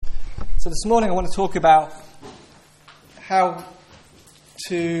So this morning I want to talk about how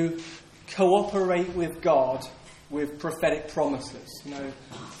to cooperate with God with prophetic promises. You know,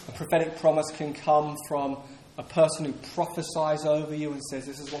 a prophetic promise can come from a person who prophesies over you and says,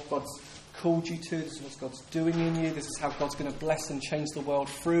 this is what God's called you to, this is what God's doing in you, this is how God's going to bless and change the world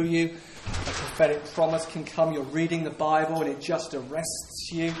through you. A prophetic promise can come, you're reading the Bible and it just arrests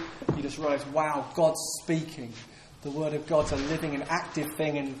you. You just realise, wow, God's speaking. The Word of God's a living and active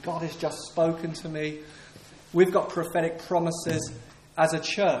thing and God has just spoken to me. We've got prophetic promises as a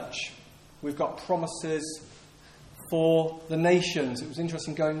church. We've got promises for the nations. It was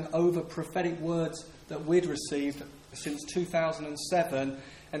interesting going over prophetic words that we'd received since 2007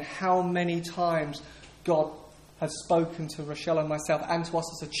 and how many times God has spoken to Rochelle and myself and to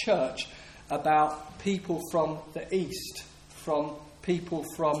us as a church about people from the East, from people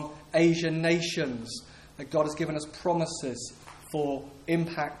from Asian nations, that God has given us promises for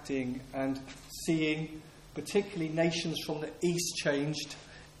impacting and seeing particularly nations from the East changed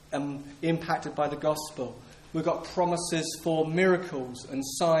and impacted by the gospel. We've got promises for miracles and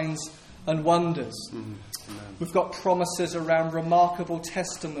signs and wonders. We've got promises around remarkable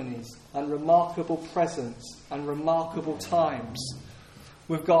testimonies and remarkable presence and remarkable times.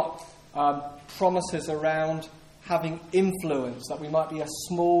 We've got promises around having influence, that we might be a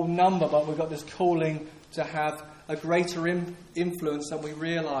small number, but we've got this calling to have a greater influence than we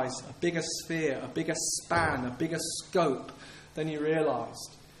realise, a bigger sphere, a bigger span, a bigger scope than you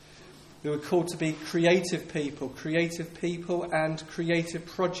realised. We were called to be creative people and creative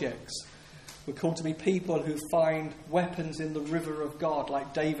projects. We're called to be people who find weapons in the river of God,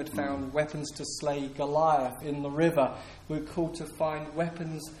 like David found weapons to slay Goliath in the river. We're called to find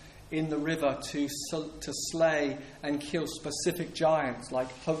weapons in the river to slay and kill specific giants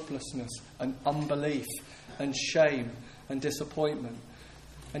like hopelessness and unbelief and shame and disappointment.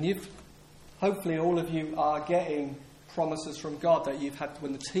 And hopefully all of you are getting promises from God that you've had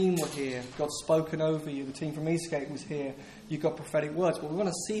when the team were here. God's spoken over you. The team from Eastgate was here. You got prophetic words. But we want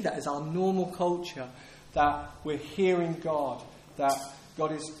to see that as our normal culture, that we're hearing God, that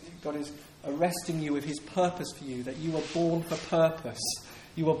God is arresting you with his purpose for you, that you were born for purpose.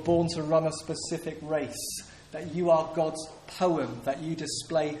 You were born to run a specific race, that you are God's poem, that you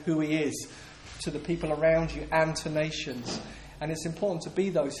display who he is to the people around you and to nations. And it's important to be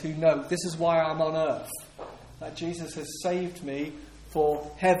those who know this is why I'm on earth, that Jesus has saved me for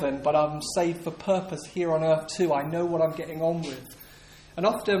heaven, but I'm saved for purpose here on earth too. I know what I'm getting on with. And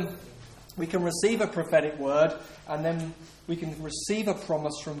often we can receive a prophetic word and then we can receive a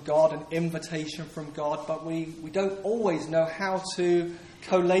promise from God, an invitation from God, but we don't always know how to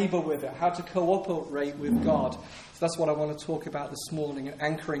co-labour with it, how to cooperate with God. So that's what I want to talk about this morning and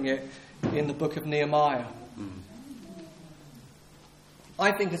anchoring it in the book of Nehemiah.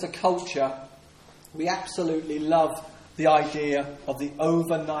 I think as a culture, we absolutely love the idea of the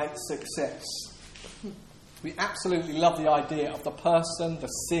overnight success. We absolutely love the idea of the person, the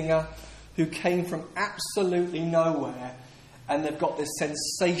singer, who came from absolutely nowhere and they've got this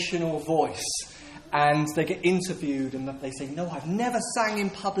sensational voice and they get interviewed and they say, no, I've never sang in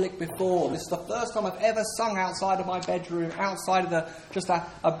public before. This is the first time I've ever sung outside of my bedroom, outside of just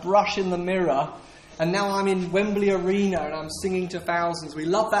a brush in the mirror. And now I'm in Wembley Arena and I'm singing to thousands. We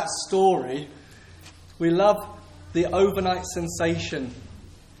love that story. We love the overnight sensation.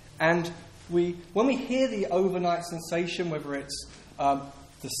 And when we hear the overnight sensation, whether it's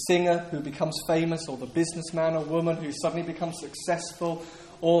the singer who becomes famous or the businessman or woman who suddenly becomes successful,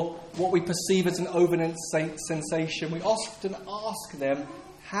 or what we perceive as an overnight sensation, we often ask them,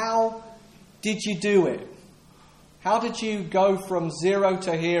 how did you do it? How did you go from zero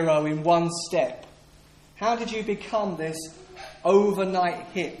to hero in one step? How did you become this overnight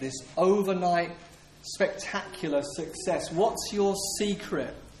hit, this overnight spectacular success? What's your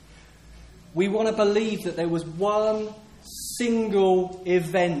secret? We want to believe that there was one single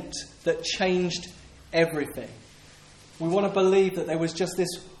event that changed everything. We want to believe that there was just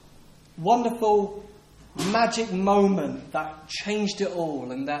this wonderful magic moment that changed it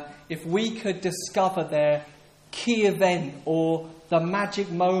all, and that if we could discover their key event or the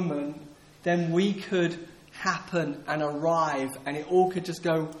magic moment, then we could happen and arrive and it all could just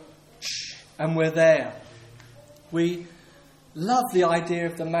go and we're there. We love the idea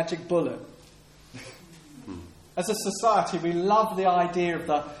of the magic bullet. As a society, we love the idea of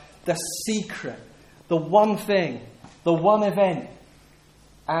the secret, the one thing, the one event.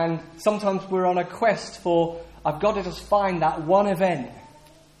 And sometimes we're on a quest for, I've got to just find that one event.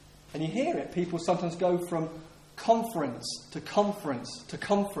 And you hear it. People sometimes go from conference to conference to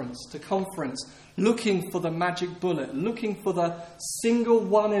conference to conference, looking for the magic bullet, looking for the single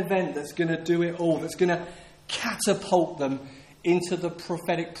one event that's going to do it all, that's going to catapult them into the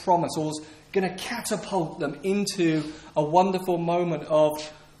prophetic promise, or is going to catapult them into a wonderful moment of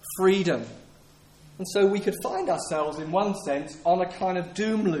freedom. And so we could find ourselves, in one sense, on a kind of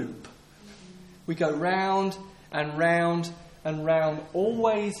doom loop. We go round and round and round,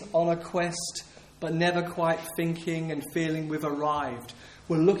 always on a quest, but never quite thinking and feeling we've arrived.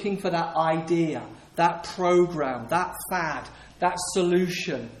 We're looking for that idea, that program, that fad, that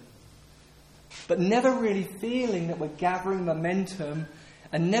solution, but never really feeling that we're gathering momentum,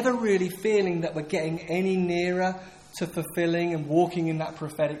 and never really feeling that we're getting any nearer to fulfilling and walking in that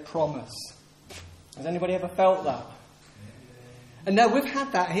prophetic promise. Has anybody ever felt that? And now we've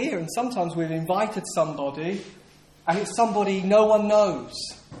had that here, and sometimes we've invited somebody, and it's somebody no one knows.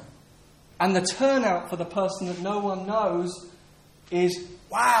 And the turnout for the person that no one knows is,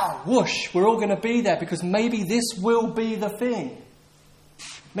 wow, whoosh, we're all going to be there because maybe this will be the thing.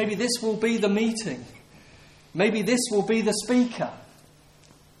 Maybe this will be the meeting. Maybe this will be the speaker.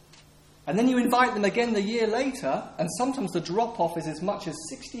 And then you invite them again the year later, and sometimes the drop-off is as much as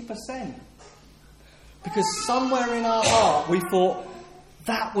 60%. Because somewhere in our heart we thought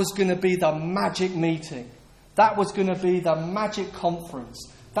that was going to be the magic meeting. That was going to be the magic conference.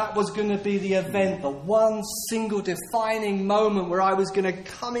 That was going to be the event, the one single defining moment where I was going to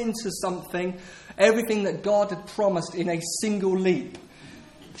come into something, everything that God had promised in a single leap.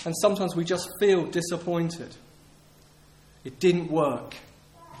 And sometimes we just feel disappointed. It didn't work.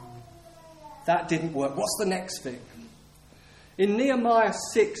 That didn't work. What's the next thing? In Nehemiah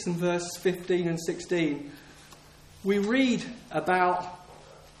 6 and verse 15 and 16, we read about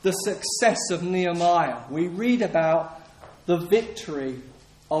the success of Nehemiah. We read about the victory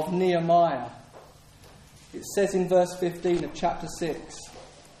of Nehemiah. It says in verse 15 of chapter 6,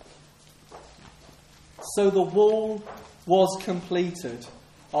 "So the wall was completed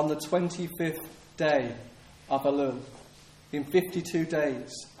on the 25th day of Elul, in 52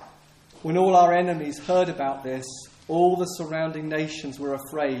 days. When all our enemies heard about this, all the surrounding nations were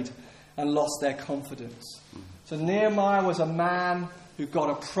afraid and lost their confidence." So Nehemiah was a man who got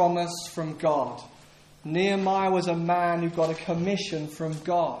a promise from God. Nehemiah was a man who got a commission from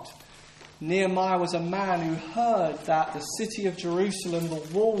God. Nehemiah was a man who heard that the city of Jerusalem,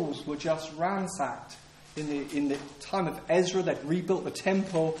 the walls were just ransacked. In the time of Ezra, they'd rebuilt the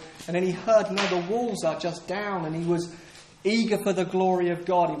temple, and then he heard, no, the walls are just down, and he was eager for the glory of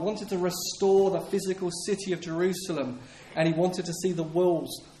God. He wanted to restore the physical city of Jerusalem, and he wanted to see the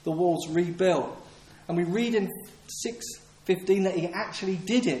walls rebuilt. And we read in 6:15 that he actually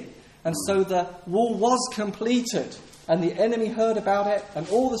did it. And so the wall was completed, and the enemy heard about it, and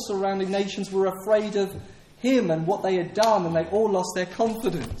all the surrounding nations were afraid of him and what they had done, and they all lost their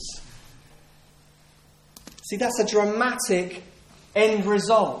confidence. See, that's a dramatic end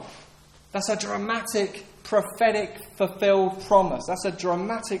result. That's a dramatic, prophetic, fulfilled promise. That's a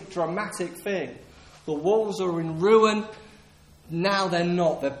dramatic thing. The walls are in ruin. Now they're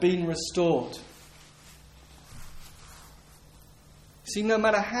not. They're being restored. See, no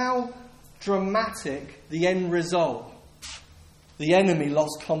matter how dramatic the end result, the enemy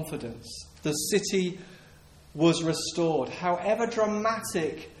lost confidence. The city was restored. However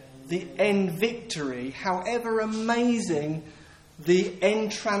dramatic the end victory, however amazing the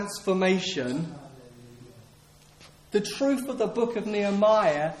end transformation, the truth of the book of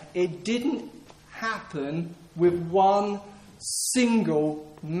Nehemiah, it didn't happen with one single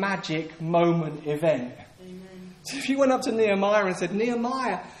magic moment event. So if you went up to Nehemiah and said,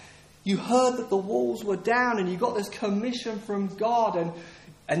 Nehemiah, you heard that the walls were down and you got this commission from God,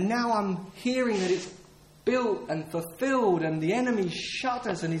 and now I'm hearing that it's built and fulfilled and the enemy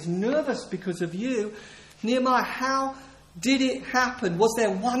shudders and is nervous because of you. Nehemiah, how did it happen? Was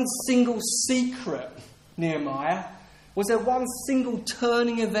there one single secret, Nehemiah? Was there one single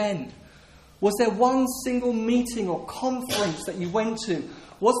turning event? Was there one single meeting or conference that you went to?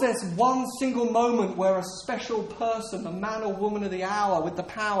 Was there one single moment where a special person, a man or woman of the hour with the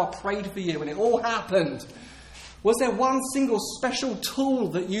power, prayed for you and it all happened? Was there one single special tool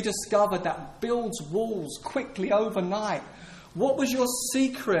that you discovered that builds walls quickly overnight? What was your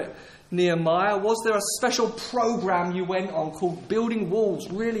secret, Nehemiah? Was there a special program you went on called Building Walls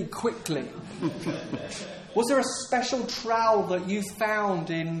Really Quickly? Was there a special trowel that you found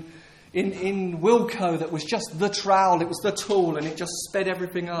in Wilko that was just the trowel, it was the tool, and it just sped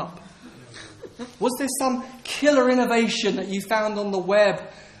everything up? Was there some killer innovation that you found on the web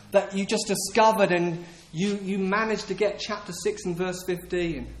that you just discovered and you managed to get chapter 6 and verse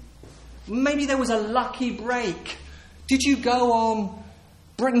 15? Maybe there was a lucky break. Did you go on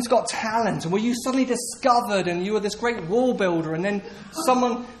Britain's Got Talent, and were you suddenly discovered and you were this great wall builder, and then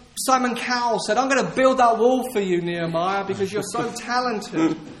Simon Cowell said, I'm going to build that wall for you, Nehemiah, because you're so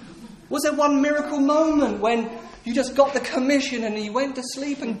talented. Was there one miracle moment when you just got the commission and you went to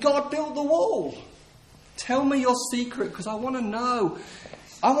sleep and God built the wall? Tell me your secret, because I want to know.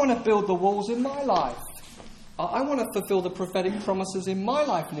 I want to build the walls in my life. I want to fulfill the prophetic promises in my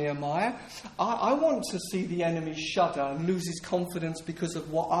life, Nehemiah. I want to see the enemy shudder and lose his confidence because of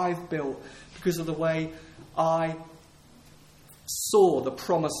what I've built, because of the way I saw the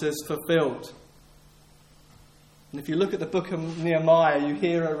promises fulfilled. And if you look at the book of Nehemiah, you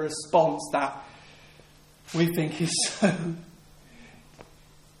hear a response that we think is so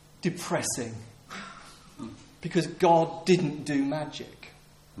depressing. Because God didn't do magic.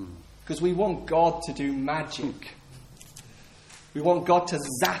 Because we want God to do magic. We want God to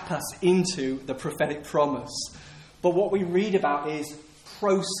zap us into the prophetic promise. But what we read about is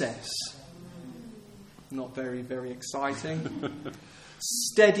process. Not very, very exciting.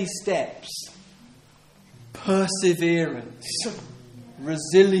 Steady steps. Perseverance.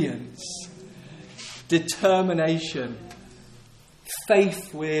 Resilience. Determination.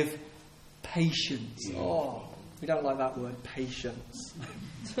 Faith with patience. Oh, we don't like that word, patience.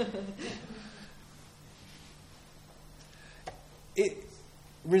 It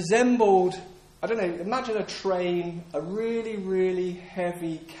resembled, I don't know, imagine a train, a really, really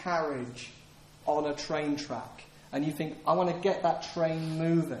heavy carriage on a train track. And you think, I want to get that train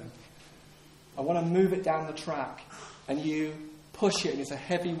moving. I want to move it down the track. And you push it and it's a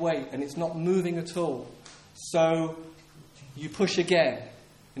heavy weight and it's not moving at all. So you push again.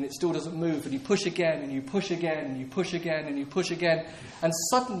 And it still doesn't move. And you push again, and you push again, and you push again, and you push again. And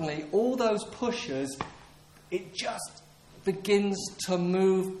suddenly, all those pushes, it just begins to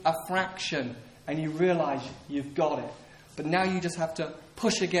move a fraction. And you realise you've got it. But now you just have to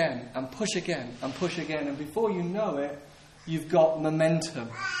push again, and push again, and push again. And before you know it, you've got momentum.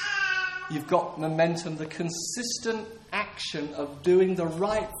 You've got momentum, the consistent action of doing the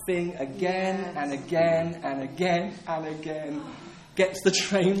right thing again, and again, and again, and again, gets the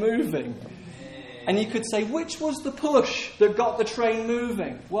train moving. And you could say, which was the push that got the train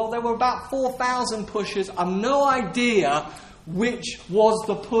moving? Well, there were about 4,000 pushes. I've no idea which was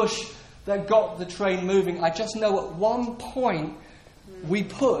the push that got the train moving. I just know at one point we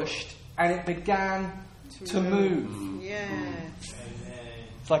pushed and it began to move. Yes.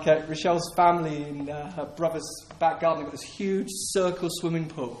 It's like Rochelle's family in her brother's back garden got this huge circle swimming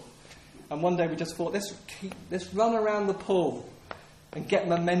pool. And one day we just thought, let's run around the pool and get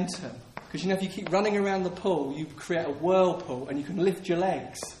momentum. Because, if you keep running around the pool, you create a whirlpool and you can lift your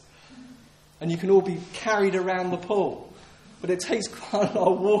legs. And you can all be carried around the pool. But it takes quite a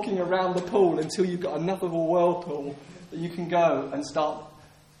lot of walking around the pool until you've got enough of a whirlpool that you can go and start.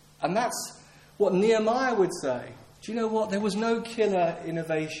 And that's what Nehemiah would say. Do you know what? There was no killer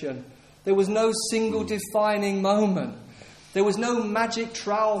innovation. There was no single defining moment. There was no magic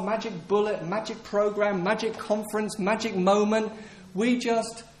trowel, magic bullet, magic program, magic conference, magic moment. We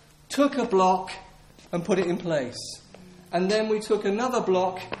just took a block and put it in place. And then we took another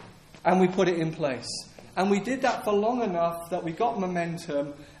block and we put it in place. And we did that for long enough that we got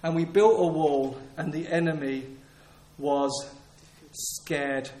momentum and we built a wall and the enemy was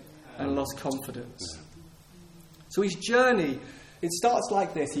scared and lost confidence. So his journey, it starts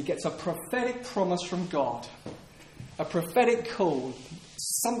like this. He gets a prophetic promise from God. A prophetic call.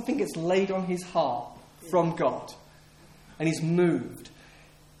 Something gets laid on his heart from God. And he's moved.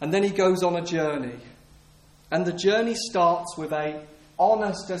 And then he goes on a journey. And the journey starts with an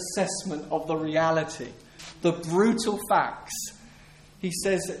honest assessment of the reality. The brutal facts. He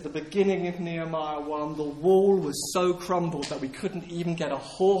says at the beginning of Nehemiah 1, the wall was so crumbled that we couldn't even get a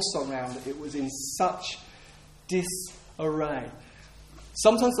horse around it. It was in such disarray.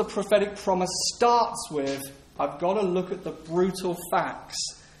 Sometimes the prophetic promise starts with, I've got to look at the brutal facts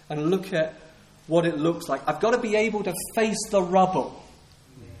and look at what it looks like. I've got to be able to face the rubble.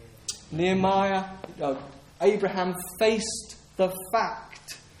 Abraham faced the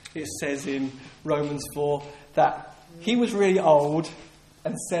fact, it says in Romans 4, that he was really old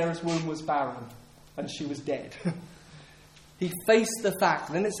and Sarah's womb was barren and she was dead. He faced the fact.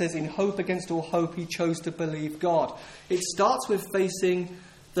 And then it says, in hope against all hope, he chose to believe God. It starts with facing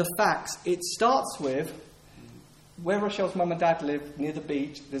the facts. It starts with where Rochelle's mum and dad live, near the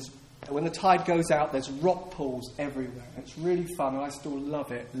beach. When the tide goes out, there's rock pools everywhere. It's really fun, and I still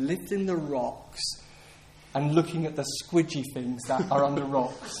love it. Lifting the rocks and looking at the squidgy things that are under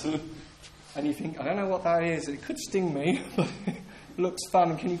rocks. And you think, I don't know what that is. It could sting me. But looks fun,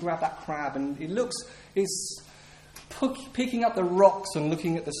 and can you grab that crab? And it's picking up the rocks and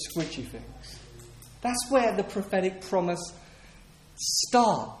looking at the squidgy things. That's where the prophetic promise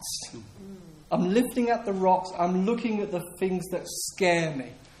starts. I'm lifting up the rocks, I'm looking at the things that scare me.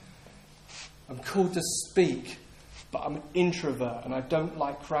 I'm called to speak, but I'm an introvert and I don't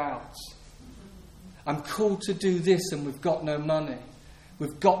like crowds. I'm called to do this and we've got no money.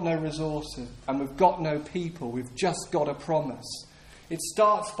 We've got no resources and we've got no people. We've just got a promise. It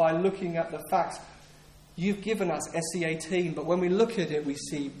starts by looking at the facts. You've given us SE18, but when we look at it, we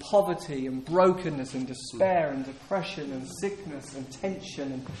see poverty and brokenness and despair and depression and sickness and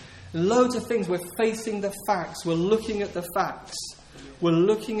tension and loads of things. We're facing the facts. We're looking at the facts. We're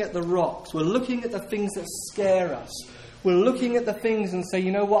looking at the rocks. We're looking at the things that scare us. We're looking at the things and say,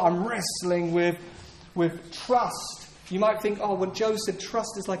 you know what, I'm wrestling with trust. You might think, oh, well, Joe said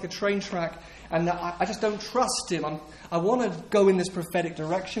trust is like a train track, and I just don't trust him. I want to go in this prophetic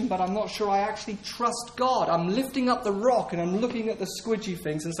direction, but I'm not sure I actually trust God. I'm lifting up the rock and I'm looking at the squidgy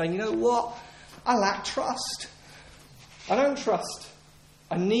things and saying, you know what? I lack trust. I don't trust.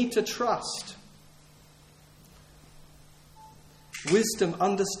 I need to trust. Wisdom,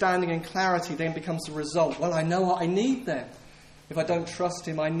 understanding and clarity then becomes the result. Well, I know what I need then. If I don't trust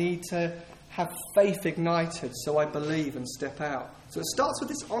him, I need to have faith ignited so I believe and step out. So it starts with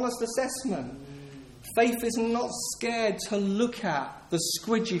this honest assessment. Faith is not scared to look at the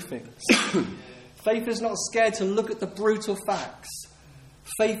squidgy things. Faith is not scared to look at the brutal facts.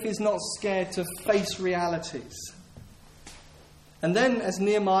 Faith is not scared to face realities. And then as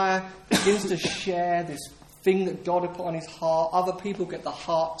Nehemiah begins to share this thing that God had put on his heart, other people get the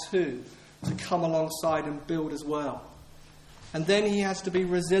heart too to come alongside and build as well. And then he has to be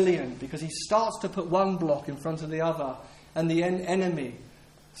resilient because he starts to put one block in front of the other. And the enemy,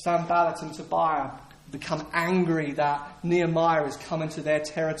 Sanballat and Tobiah, become angry that Nehemiah has come into their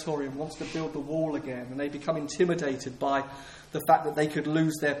territory and wants to build the wall again. And they become intimidated by the fact that they could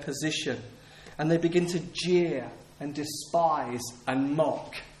lose their position. And they begin to jeer and despise and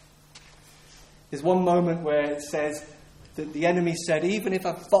mock. There's one moment where it says that the enemy said, even if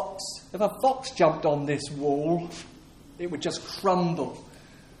a fox jumped on this wall, it would just crumble.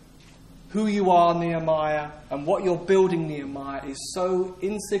 Who you are, Nehemiah, and what you're building, Nehemiah, is so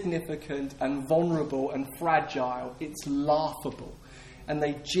insignificant and vulnerable and fragile, it's laughable. And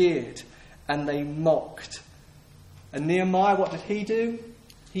they jeered and they mocked. And Nehemiah, what did he do?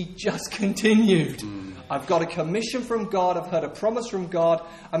 He just continued. I've got a commission from God. I've heard a promise from God.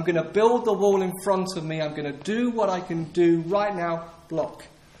 I'm going to build the wall in front of me. I'm going to do what I can do right now. Block.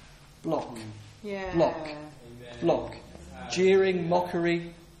 Block. Yeah. Block. Block. Jeering,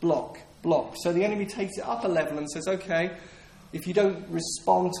 mockery, block. Block. So the enemy takes it up a level and says, okay, if you don't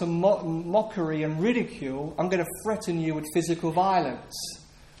respond to mockery and ridicule, I'm going to threaten you with physical violence.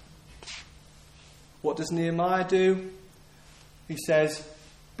 What does Nehemiah do? He says,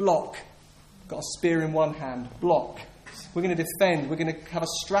 block. Got a spear in one hand. Block. We're going to defend. We're going to have a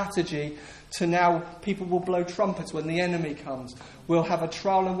strategy to now people will blow trumpets when the enemy comes. We'll have a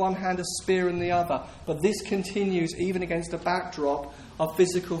trowel in one hand, a spear in the other. But this continues even against a backdrop of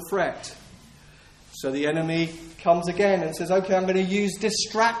physical threat. So the enemy comes again and says, okay, I'm going to use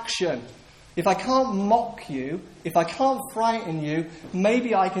distraction. If I can't mock you, if I can't frighten you,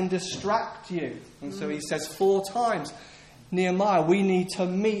 maybe I can distract you. And so he says 4 times, Nehemiah, we need to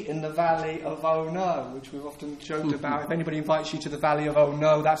meet in the valley of Oh No, which we've often joked about. If anybody invites you to the valley of Oh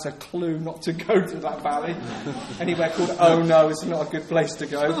No, that's a clue not to go to that valley. Anywhere called Oh No is not a good place to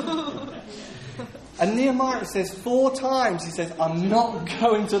go. And Nehemiah says 4 times, he says, I'm not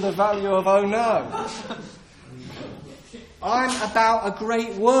going to the valley of Oh No. I'm about a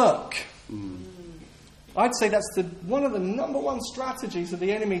great work. I'd say that's one of the number one strategies of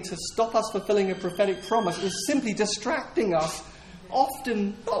the enemy to stop us fulfilling a prophetic promise is simply distracting us,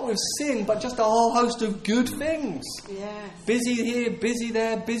 often not with sin, but just a whole host of good things. Yes. Busy here, busy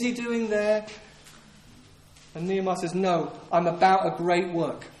there, busy doing there. And Nehemiah says, no, I'm about a great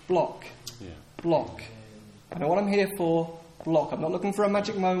work. Block. Yeah. Block. I know what I'm here for. Block. I'm not looking for a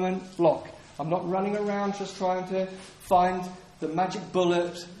magic moment. Block. I'm not running around just trying to find the magic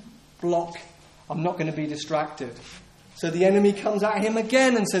bullet. Block. I'm not going to be distracted. So the enemy comes at him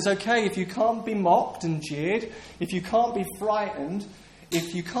again and says, okay, if you can't be mocked and jeered, if you can't be frightened,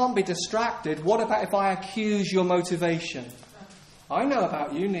 if you can't be distracted, what about if I accuse your motivation? I know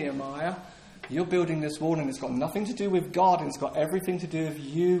about you, Nehemiah. You're building this wall and it's got nothing to do with God and it's got everything to do with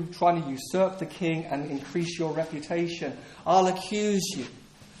you trying to usurp the king and increase your reputation. I'll accuse you.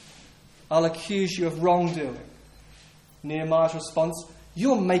 I'll accuse you of wrongdoing. Nehemiah's response,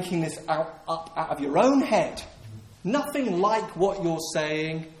 you're making this up out of your own head. Nothing like what you're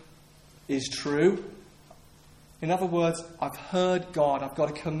saying is true. In other words, I've heard God. I've got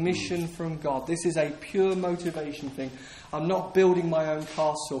a commission from God. This is a pure motivation thing. I'm not building my own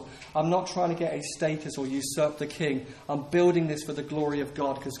castle. I'm not trying to get a status or usurp the king. I'm building this for the glory of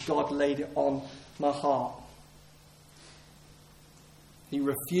God because God laid it on my heart. He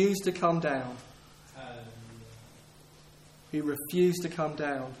refused to come down. He refused to come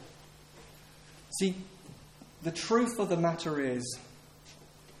down. See, the truth of the matter is,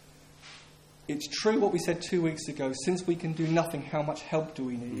 it's true what we said 2 weeks ago. Since we can do nothing, how much help do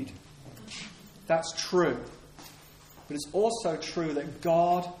we need? That's true. But it's also true that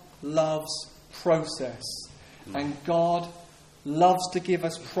God loves process. And God loves to give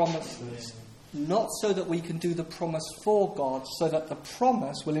us promises. Not so that we can do the promise for God, so that the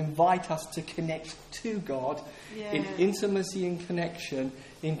promise will invite us to connect to God in intimacy and connection,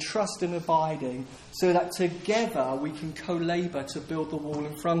 in trust and abiding, so that together we can co-labour to build the wall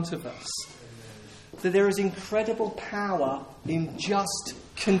in front of us. That there is incredible power in just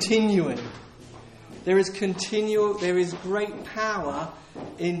continuing. There is great power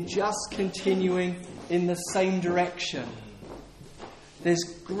in just continuing in the same direction. There's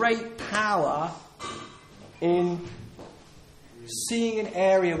great power in seeing an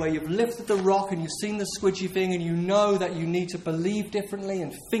area where you've lifted the rock and you've seen the squidgy thing and you know that you need to believe differently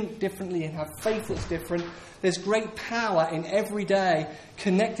and think differently and have faith that's different. There's great power in every day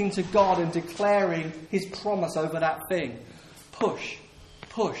connecting to God and declaring His promise over that thing. Push,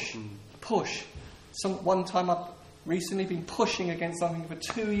 push, push. One time I've recently been pushing against something for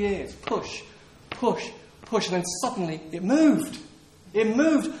 2 years. Push, push, push. And then suddenly it moved. It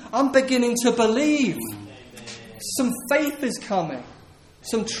moved. I'm beginning to believe. Some faith is coming.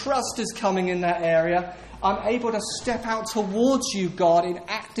 Some trust is coming in that area. I'm able to step out towards you, God, in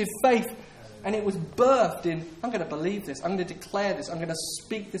active faith. And it was birthed in, I'm going to believe this. I'm going to declare this. I'm going to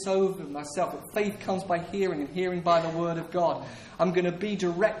speak this over myself. That faith comes by hearing and hearing by the word of God. I'm going to be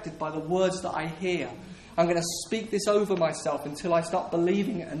directed by the words that I hear. I'm going to speak this over myself until I start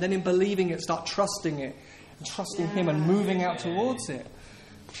believing it. And then in believing it, start trusting it. And trusting Him and moving out towards it.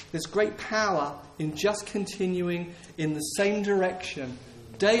 There's great power in just continuing in the same direction,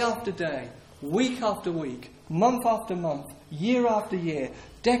 day after day, week after week, month after month, year after year,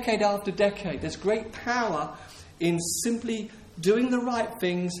 decade after decade. There's great power in simply doing the right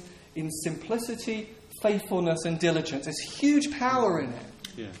things in simplicity, faithfulness and diligence. There's huge power in it.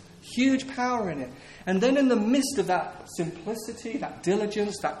 Yeah. Huge power in it. And then in the midst of that simplicity, that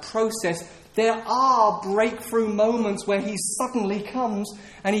diligence, that process, there are breakthrough moments where He suddenly comes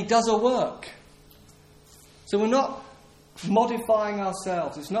and He does a work. So we're not modifying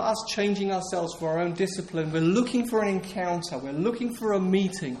ourselves. It's not us changing ourselves for our own discipline. We're looking for an encounter. We're looking for a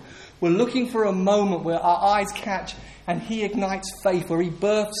meeting. We're looking for a moment where our eyes catch and He ignites faith, where He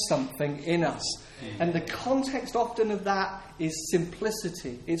births something in us. And the context often of that is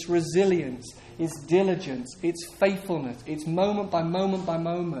simplicity. It's resilience. It's diligence. It's faithfulness. It's moment by moment by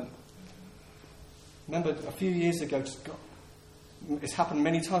moment. Remember a few years ago, it's happened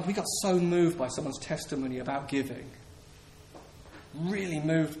many times, we got so moved by someone's testimony about giving. Really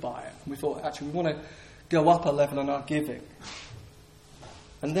moved by it. We thought, actually, we want to go up a level in our giving.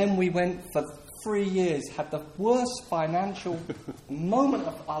 And then we went for 3 years, had the worst financial moment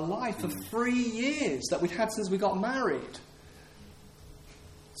of our life for 3 years that we'd had since we got married.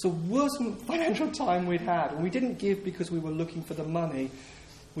 It's the worst financial time we'd had. And we didn't give because we were looking for the money.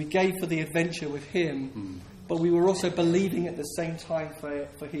 We gave for the adventure with Him, but we were also believing at the same time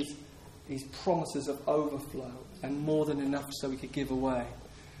for His promises of overflow and more than enough so we could give away.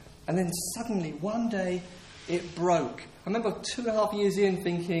 And then suddenly, one day, it broke. I remember 2.5 years in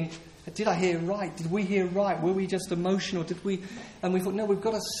thinking, did I hear right? Did we hear right? Were we just emotional? And we thought, no, we've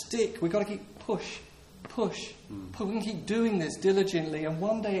got to stick. We've got to keep push. We can keep doing this diligently. And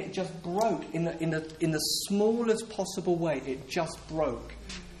one day it just broke in the smallest possible way. It just broke.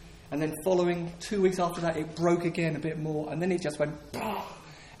 And then following 2 weeks after that, it broke again a bit more. And then it just went,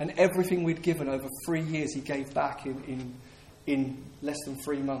 and everything we'd given over 3 years, He gave back in less than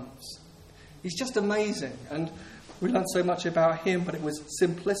 3 months. He's just amazing. And we learned so much about Him, but it was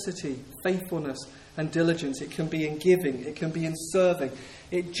simplicity, faithfulness, and diligence. It can be in giving. It can be in serving.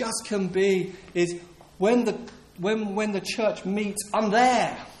 It just can be when the church meets, I'm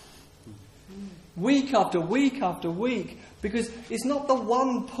there. Week after week after week. Because it's not the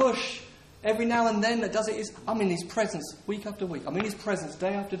one push every now and then that does it. I'm in His presence week after week. I'm in His presence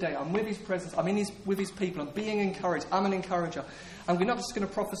day after day. I'm with His presence. I'm with His people. I'm being encouraged. I'm an encourager. I'm not just going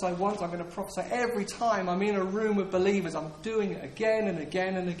to prophesy once. I'm going to prophesy every time I'm in a room with believers. I'm doing it again and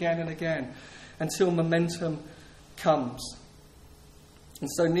again and again and again until momentum comes. And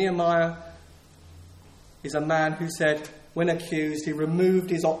so Nehemiah is a man who said, when accused, he removed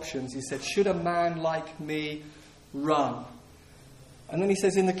his options. He said, should a man like me run? And then he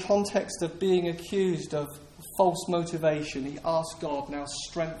says, in the context of being accused of false motivation, he asked God, now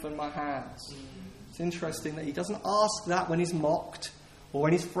strengthen my hands. It's interesting that he doesn't ask that when he's mocked or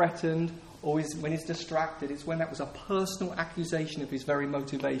when he's threatened or when he's distracted. It's when that was a personal accusation of his very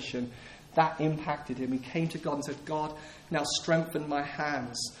motivation that impacted him. He came to God and said, God, now strengthen my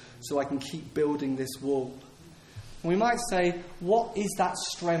hands so I can keep building this wall. And we might say, what is that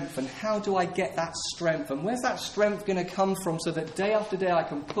strength and how do I get that strength? And where's that strength going to come from so that day after day I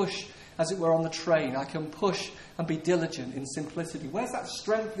can push, as it were, on the train? I can push and be diligent in simplicity. Where's that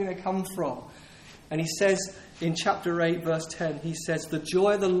strength going to come from? And he says in chapter 8, verse 10, he says, the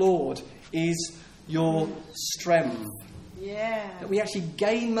joy of the Lord is your strength. Yeah. That we actually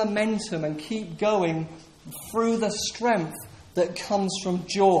gain momentum and keep going through the strength that comes from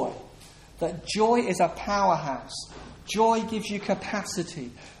joy. That joy is a powerhouse. Joy gives you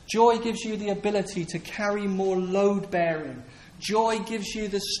capacity. Joy gives you the ability to carry more load bearing. Joy gives you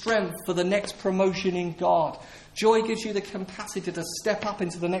the strength for the next promotion in God. Joy gives you the capacity to step up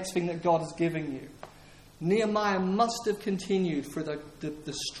into the next thing that God has given you. Nehemiah must have continued for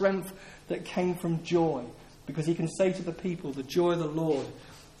the strength that came from joy, because he can say to the people, the joy of the Lord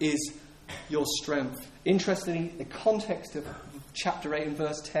is your strength. Interestingly, the context of chapter 8 and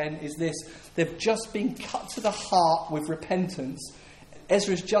verse 10 is this. They've just been cut to the heart with repentance.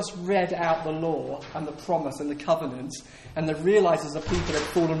 Ezra's just read out the law and the promise and the covenants, and they realise as a people they've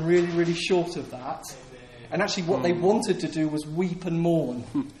fallen really, really short of that. And actually what they wanted to do was weep and mourn.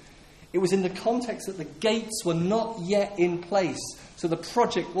 It was in the context that the gates were not yet in place, so the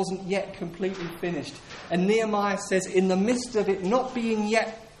project wasn't yet completely finished. And Nehemiah says, in the midst of it not being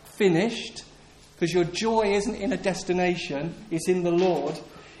yet finished, because your joy isn't in a destination, it's in the Lord,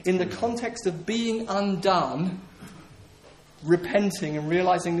 in the context of being undone, repenting and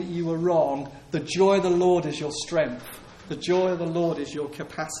realising that you were wrong, the joy of the Lord is your strength. The joy of the Lord is your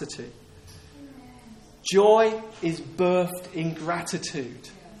capacity. Joy is birthed in gratitude.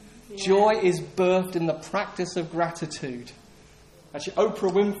 Joy is birthed in the practice of gratitude. Actually,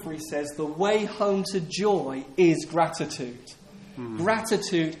 Oprah Winfrey says the way home to joy is gratitude.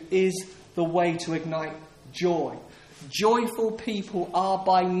 Gratitude is the way to ignite joy. Joyful people are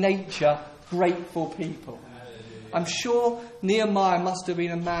by nature grateful people. I'm sure Nehemiah must have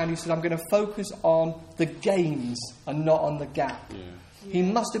been a man who said, I'm going to focus on the gains and not on the gap. He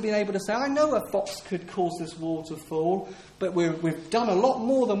must have been able to say, I know a fox could cause this wall to fall, but we've done a lot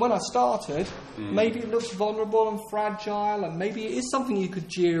more than when I started. Maybe it looks vulnerable and fragile, and maybe it is something you could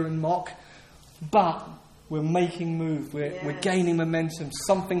jeer and mock, but we're making move. We're gaining momentum.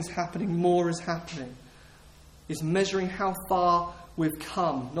 Something's happening. More is happening. It's measuring how far we've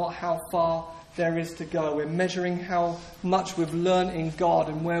come, not how far there is to go. We're measuring how much we've learned in God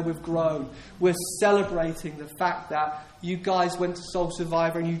and where we've grown. We're celebrating the fact that you guys went to Soul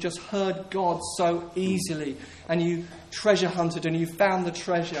Survivor and you just heard God so easily, and you treasure hunted and you found the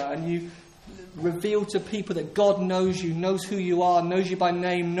treasure, and you revealed to people that God knows you, knows who you are, knows you by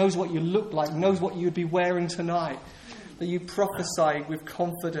name, knows what you look like, knows what you'd be wearing tonight. That you prophesy with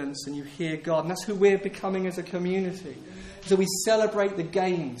confidence and you hear God. And that's who we're becoming as a community. So we celebrate the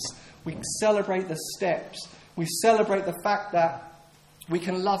gains. We celebrate the steps. We celebrate the fact that we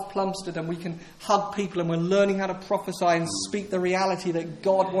can love Plumstead and we can hug people, and we're learning how to prophesy and speak the reality that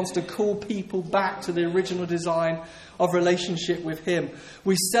God wants to call people back to the original design of relationship with Him.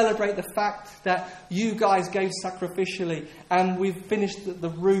 We celebrate the fact that you guys gave sacrificially and we've finished the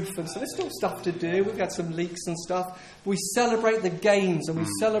roof, and so there's still stuff to do. We've had some leaks and stuff. We celebrate the gains and we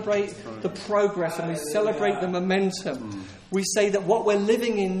celebrate the progress and we celebrate the momentum. We say that what we're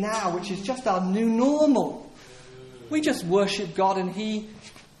living in now, which is just our new normal, we just worship God and He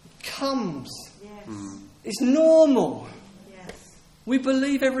comes. Yes. It's normal. Yes. We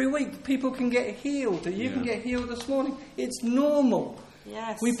believe every week people can get healed. That you can get healed this morning. It's normal.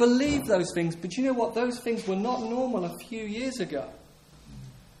 Yes. We believe those things. But you know what? Those things were not normal a few years ago.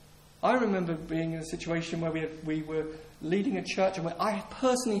 I remember being in a situation where we were leading a church and where I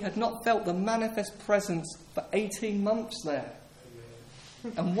personally had not felt the manifest presence for 18 months there.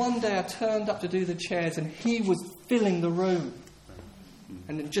 And one day I turned up to do the chairs and He was filling the room.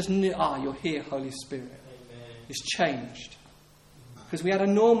 And it just knew, you're here, Holy Spirit. Amen. It's changed. Because we had a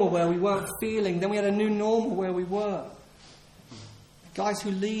normal where we weren't feeling, then we had a new normal where we were. Guys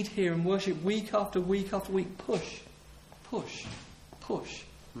who lead here and worship week after week after week, push,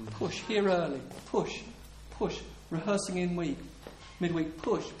 here early, push, rehearsing in midweek,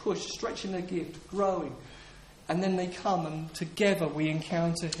 push, stretching their gift, growing. And then they come and together we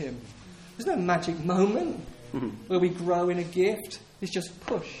encounter him. There's no magic moment where we grow in a gift. It's just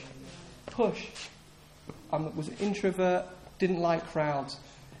push. I was an introvert, didn't like crowds.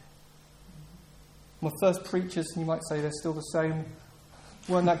 My first preachers, you might say they're still the same,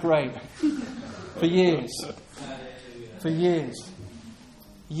 weren't that great. For years.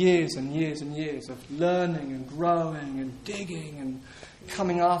 Years and years and years of learning and growing and digging and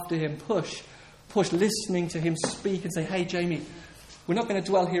coming after him. Push, listening to him speak and say, hey, Jamie, we're not going to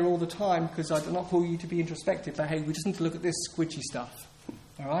dwell here all the time because I do not call you to be introspective, but hey, we just need to look at this squidgy stuff.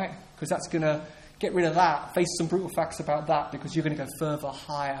 All right? Because that's going to get rid of that, face some brutal facts about that, because you're going to go further,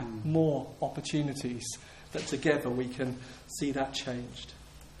 higher, more opportunities that together we can see that changed.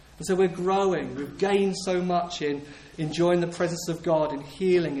 And so we're growing. We've gained so much in enjoying the presence of God, in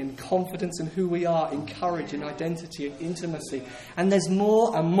healing, in confidence in who we are, in courage, in identity, in intimacy. And there's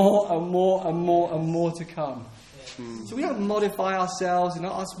more and more and more and more and more to come. So we don't modify ourselves,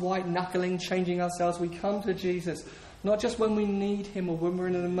 not us white-knuckling, changing ourselves. We come to Jesus, not just when we need him or when we're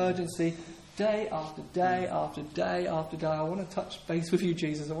in an emergency, day after day after day after day. I want to touch base with you,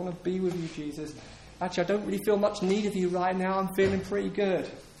 Jesus. I want to be with you, Jesus. Actually, I don't really feel much need of you right now. I'm feeling pretty good.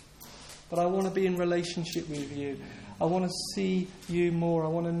 But I want to be in relationship with you. I want to see you more. I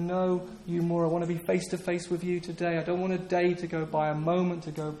want to know you more. I want to be face to face with you today. I don't want a day to go by, a moment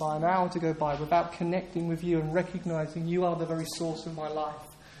to go by, an hour to go by without connecting with you and recognizing you are the very source of my life.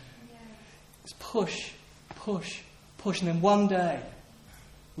 It's push. And then one day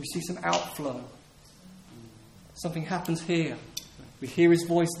we see some outflow. Something happens here. We hear his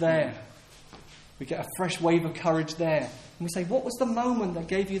voice there. We get a fresh wave of courage there. And we say, what was the moment that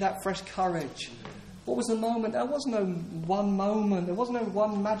gave you that fresh courage? What was the moment? There was no one moment. There was no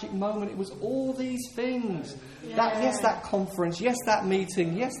one magic moment. It was all these things. That conference. Yes, that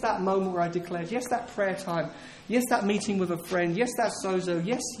meeting. Yes, that moment where I declared. Yes, that prayer time. Yes, that meeting with a friend. Yes, that sozo.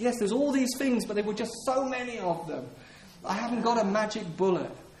 Yes, there's all these things, but there were just so many of them. I haven't got a magic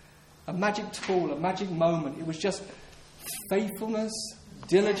bullet, a magic tool, a magic moment. It was just faithfulness,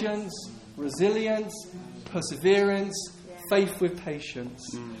 diligence, resilience, perseverance, faith with patience.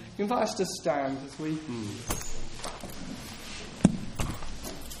 You invite us to stand as we